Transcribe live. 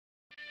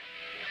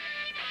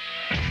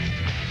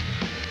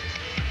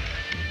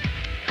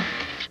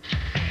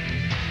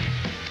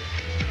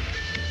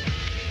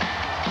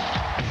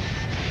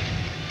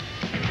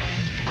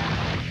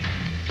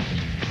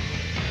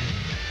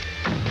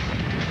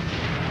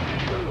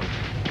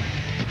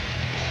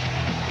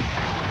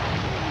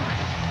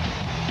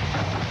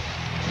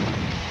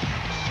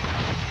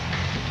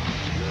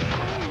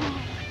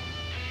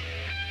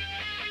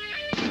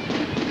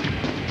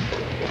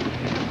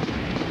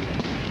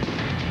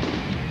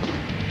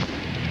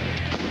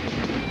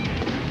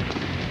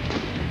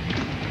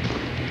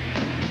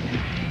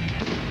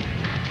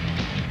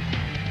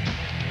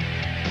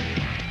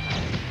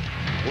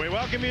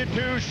welcome you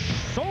to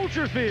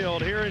Soldier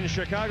Field here in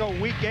Chicago.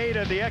 Week 8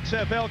 of the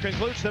XFL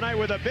concludes tonight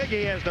with a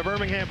biggie as the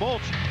Birmingham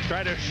Bolts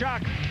try to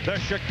shock the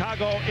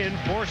Chicago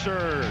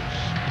Enforcers.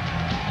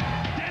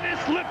 Dennis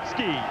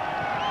Lipsky.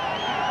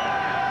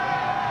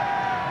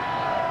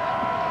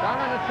 Down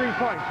on the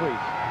 3-point, please.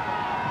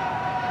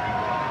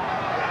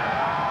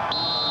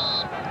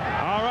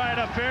 All right,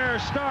 a fair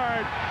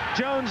start.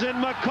 Jones and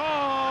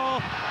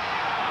McCall.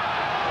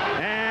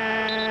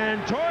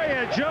 And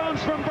Toya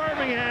Jones from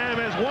Birmingham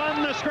has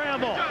won the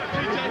scramble.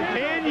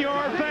 In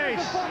your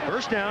face.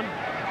 First down,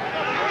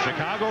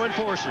 Chicago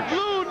Enforcers.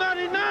 Blue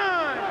 99!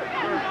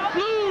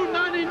 Blue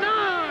 99!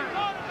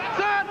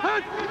 Side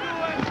hut!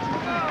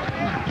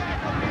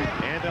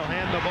 And they'll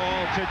hand the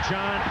ball to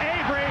John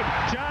Avery.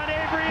 John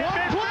Avery in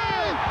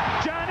midfield.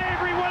 John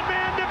Avery, one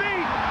man to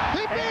beat.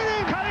 He beat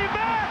him! Cutting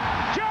back.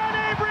 John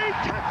Avery,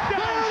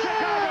 touchdown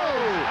Chicago.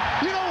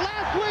 You know,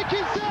 last week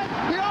he said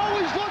he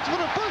always looks for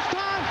the first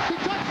time he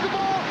touched the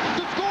ball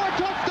to score a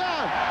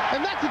touchdown.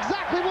 And that's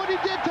exactly what he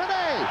did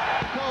today.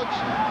 Coach,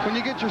 when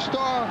you get your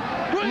star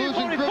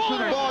losing grips with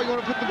the ball, you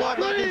want to put the ball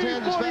back in his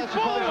hands as fast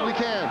as possibly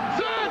can.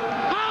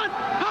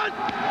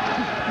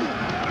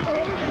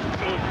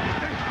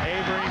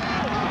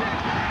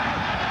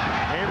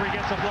 Avery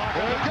gets a block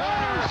on the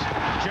corners.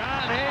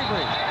 John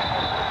Avery.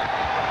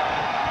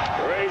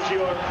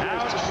 Out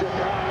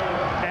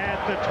at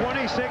the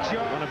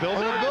 26-yard. On a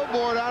billboard. On a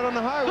billboard out on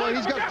the highway.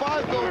 He's got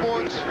 5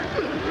 billboards.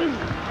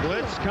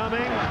 Blitz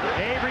coming.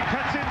 Avery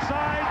cuts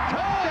inside.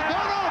 Touchdown.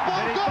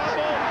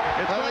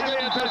 It's going to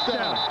be a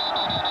touchdown.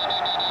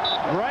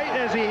 Right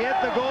as he hit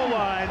the goal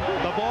line,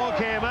 the ball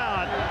came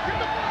out.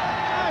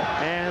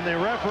 And the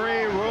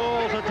referee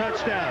rules a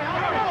touchdown.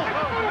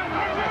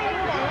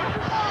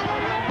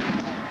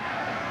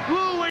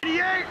 Blue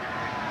 88.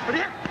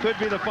 Could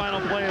be the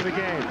final play of the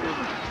game.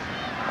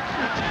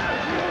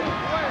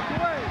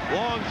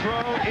 Long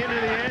throw into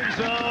the end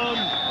zone,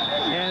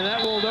 and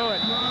that will do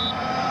it.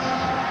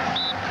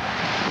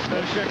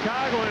 The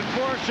Chicago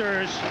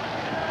Enforcers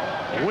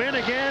win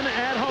again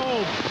at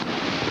home.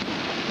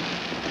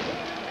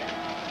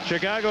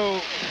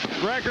 Chicago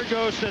record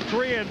goes to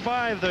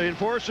 3-5. The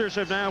Enforcers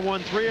have now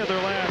won 3 of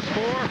their last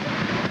 4.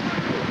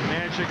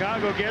 And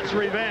Chicago gets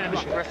revenge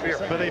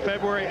for the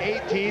February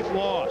 18th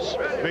loss.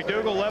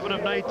 McDougal 11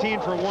 of 19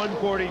 for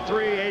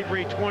 143.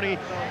 Avery 20,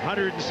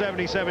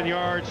 177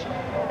 yards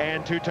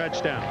and 2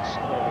 touchdowns.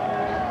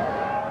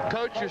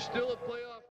 Coach, you're still a playoff.